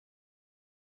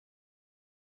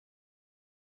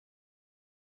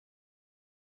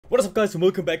What is up, guys, and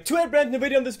welcome back to a brand new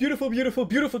video on this beautiful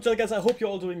channel, guys. I hope you're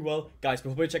all doing well. Guys,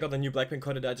 before we check out the new BLACKPINK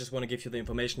content, I just want to give you the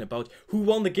information about who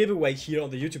won the giveaway here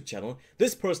on the YouTube channel.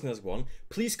 This person has won.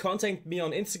 Please contact me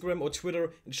on Instagram or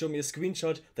Twitter and show me a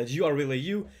screenshot that you are really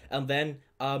you, and then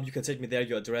you can send me there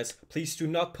your address. Please do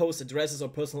not post addresses or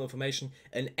personal information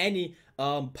in any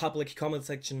public comment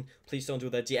section. Please don't do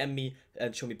that. DM me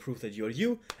and show me proof that you're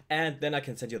you, and then I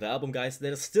can send you the album, guys.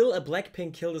 There's still a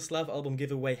BLACKPINK Kill This Love album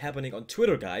giveaway happening on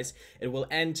Twitter, guys. It will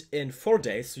end in 4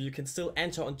 days, so you can still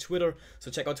enter on Twitter. So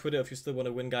check out Twitter if you still want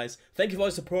to win, guys. Thank you for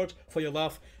your support, for your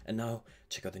love, and now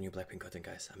check out the new BLACKPINK content,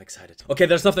 guys. I'm excited. Okay,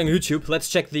 there's nothing on YouTube. Let's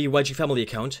check the YG family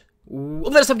account. Ooh,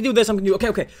 there's something new. There's something new.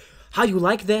 Okay. How you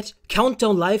like that?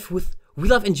 Countdown live with We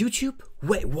Love and YouTube?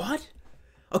 Wait, what?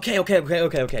 Okay.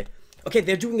 Okay,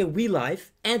 they're doing a We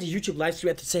Live and a YouTube live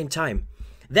stream at the same time.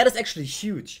 That is actually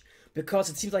huge, because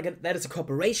it seems like that is a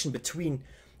cooperation between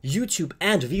YouTube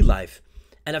and We Live.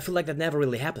 And I feel like that never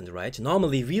really happened, right?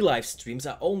 Normally, We Live streams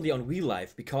are only on We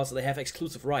Live because they have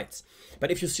exclusive rights.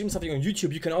 But if you stream something on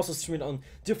YouTube, you can also stream it on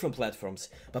different platforms.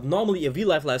 But normally, a We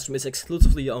Live live stream is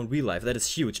exclusively on We Live. That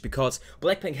is huge, because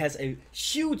BLACKPINK has a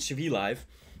huge We Live.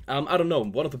 I don't know,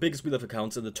 one of the biggest We Love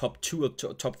accounts in the top 2 or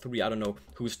top 3, I don't know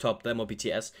who's top, them or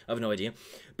BTS, I have no idea.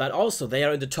 But also, they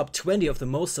are in the top 20 of the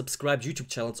most subscribed YouTube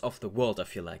channels of the world, I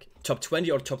feel like. Top 20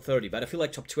 or top 30, but I feel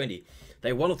like top 20.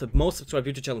 They're one of the most subscribed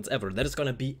YouTube channels ever. That is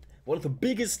gonna be one of the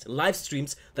biggest live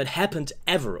streams that happened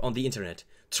ever on the internet.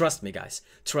 Trust me, guys,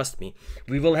 trust me.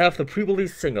 We will have the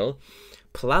pre-release single,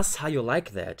 plus How You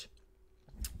Like That.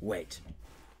 Wait.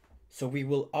 So we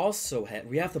will also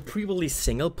have the pre-release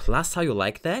single plus How You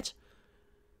Like That?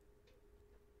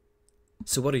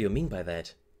 So what do you mean by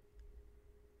that?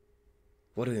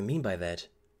 What do you mean by that?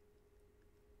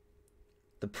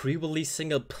 The pre-release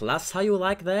single plus How You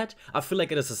Like That? I feel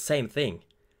like it is the same thing.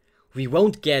 We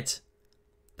won't get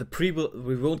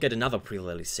another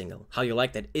pre-release single. How You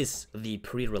Like That is the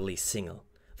pre-release single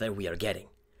that we are getting.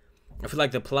 I feel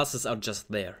like the pluses are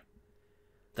just there.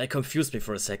 That confused me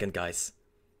for a second, guys.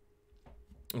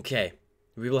 Okay,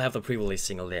 we will have the pre-release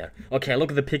single there. Okay,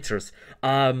 look at the pictures.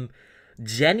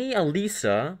 Jenny and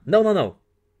Lisa... No.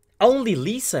 Only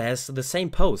Lisa has the same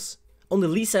pose. Only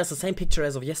Lisa has the same picture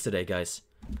as of yesterday, guys.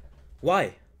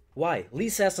 Why?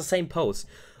 Lisa has the same pose.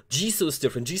 Jisoo is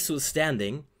different. Jisoo is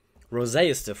standing. Rosé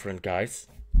is different, guys.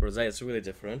 Rosé is really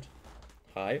different.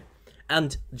 Hi.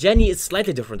 And Jenny is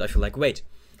slightly different, I feel like. Wait,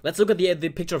 let's look at the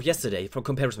picture of yesterday for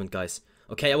comparison, guys.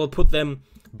 Okay, I will put them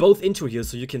both into here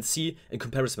so you can see in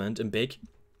comparison in big.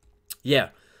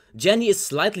 Yeah, Jenny is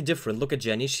slightly different. Look at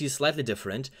Jenny, she's slightly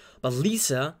different. But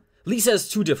Lisa is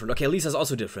too different. Okay, Lisa is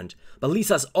also different. But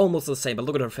Lisa is almost the same. But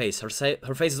look at her face. Her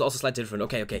face is also slightly different.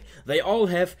 Okay. They all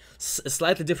have a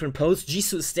slightly different pose.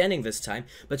 Jisoo is standing this time,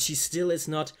 but she still is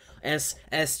not as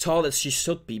tall as she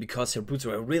should be because her boots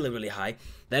are really high.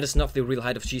 That is not the real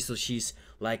height of Jisoo. She's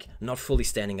like not fully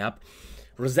standing up.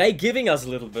 Rosé giving us a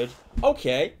little bit.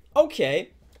 Okay.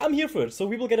 I'm here for it. So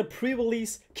we will get a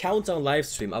pre-release countdown live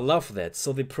stream. I love that.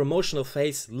 So the promotional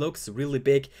phase looks really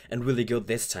big and really good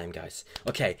this time, guys.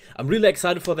 Okay, I'm really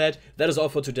excited for that. That is all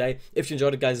for today. If you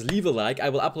enjoyed it, guys, leave a like. I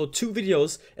will upload 2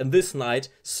 videos in this night.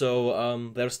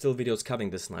 So there are still videos coming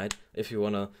this night if you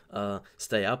want to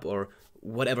stay up or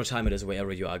whatever time it is,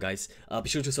 wherever you are, guys. Be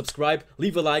sure to subscribe,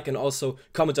 leave a like, and also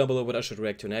comment down below what I should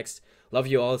react to next. Love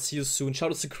you all. See you soon. Shout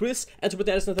out to Chris and to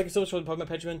Brittany Addison. Thank you so much for the part of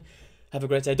my Patreon. Have a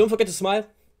great day. Don't forget to smile.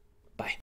 Bye.